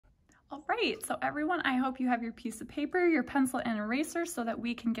All right, so everyone, I hope you have your piece of paper, your pencil and eraser so that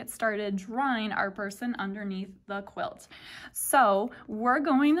we can get started drawing our person underneath the quilt. So we're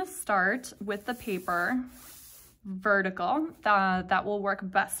going to start with the paper vertical. That will work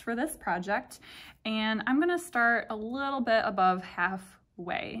best for this project. And I'm gonna start a little bit above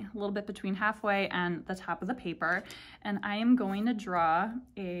halfway, a little bit between halfway and the top of the paper. And I am going to draw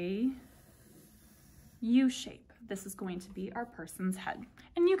a U shape. This is going to be our person's head.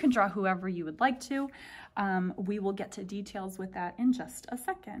 And you can draw whoever you would like to. We will get to details with that in just a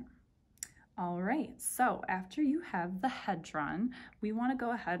second. All right, so after you have the head drawn, we want to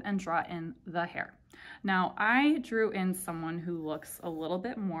go ahead and draw in the hair. Now, I drew in someone who looks a little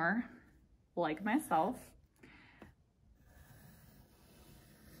bit more like myself.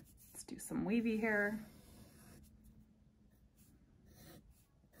 Let's do some wavy hair.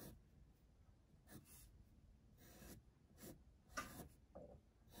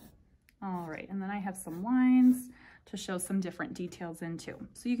 All right, and then I have some lines to show some different details in too.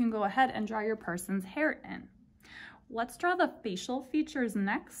 So you can go ahead and draw your person's hair in. Let's draw the facial features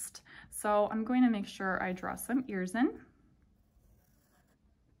next. So I'm going to make sure I draw some ears in.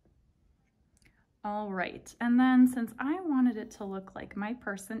 All right, and then since I wanted it to look like my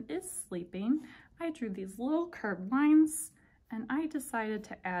person is sleeping, I drew these little curved lines and I decided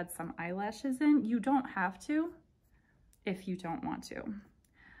to add some eyelashes in. You don't have to if you don't want to.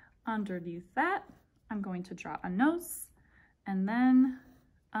 Underneath that, I'm going to draw a nose and then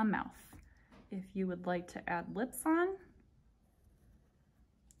a mouth. If you would like to add lips on,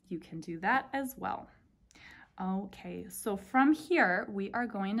 you can do that as well. Okay, so from here, we are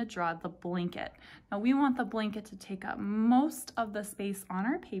going to draw the blanket. Now we want the blanket to take up most of the space on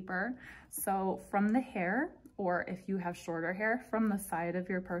our paper. So from the hair, or if you have shorter hair, from the side of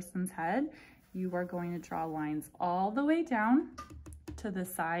your person's head, you are going to draw lines all the way down to the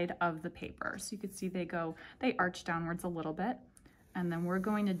side of the paper. So you can see they arch downwards a little bit. And then we're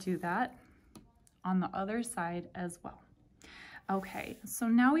going to do that on the other side as well. Okay, so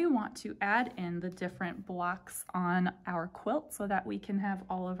now we want to add in the different blocks on our quilt so that we can have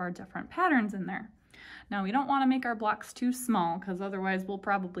all of our different patterns in there. Now we don't want to make our blocks too small because otherwise we'll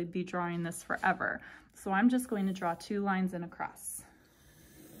probably be drawing this forever. So I'm just going to draw 2 lines and across.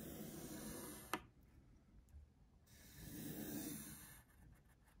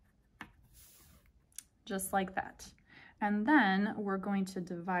 Just like that. And then we're going to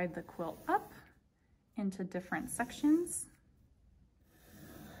divide the quilt up into different sections.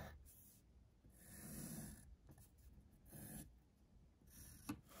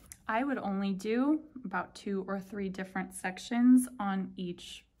 I would only do about 2 or 3 different sections on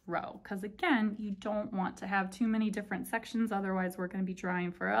each row, because again, you don't want to have too many different sections, otherwise we're going to be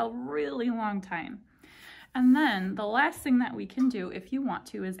drawing for a really long time. And then the last thing that we can do if you want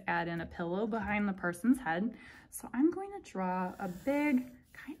to is add in a pillow behind the person's head. So I'm going to draw a big,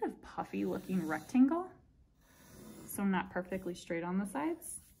 kind of puffy looking rectangle. So not perfectly straight on the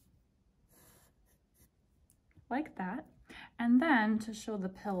sides. Like that. And then to show the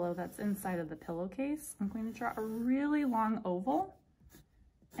pillow that's inside of the pillowcase, I'm going to draw a really long oval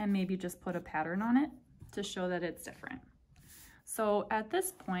and maybe just put a pattern on it to show that it's different. So at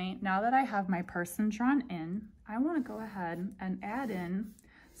this point, now that I have my person drawn in, I want to go ahead and add in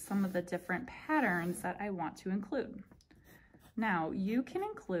some of the different patterns that I want to include. Now, you can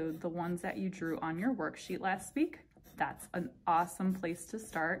include the ones that you drew on your worksheet last week. That's an awesome place to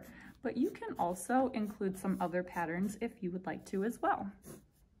start, but you can also include some other patterns if you would like to as well.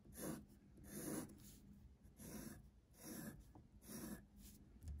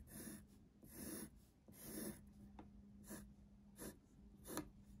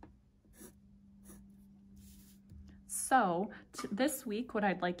 So this week, what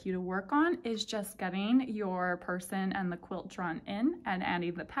I'd like you to work on is just getting your person and the quilt drawn in and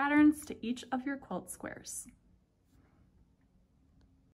adding the patterns to each of your quilt squares.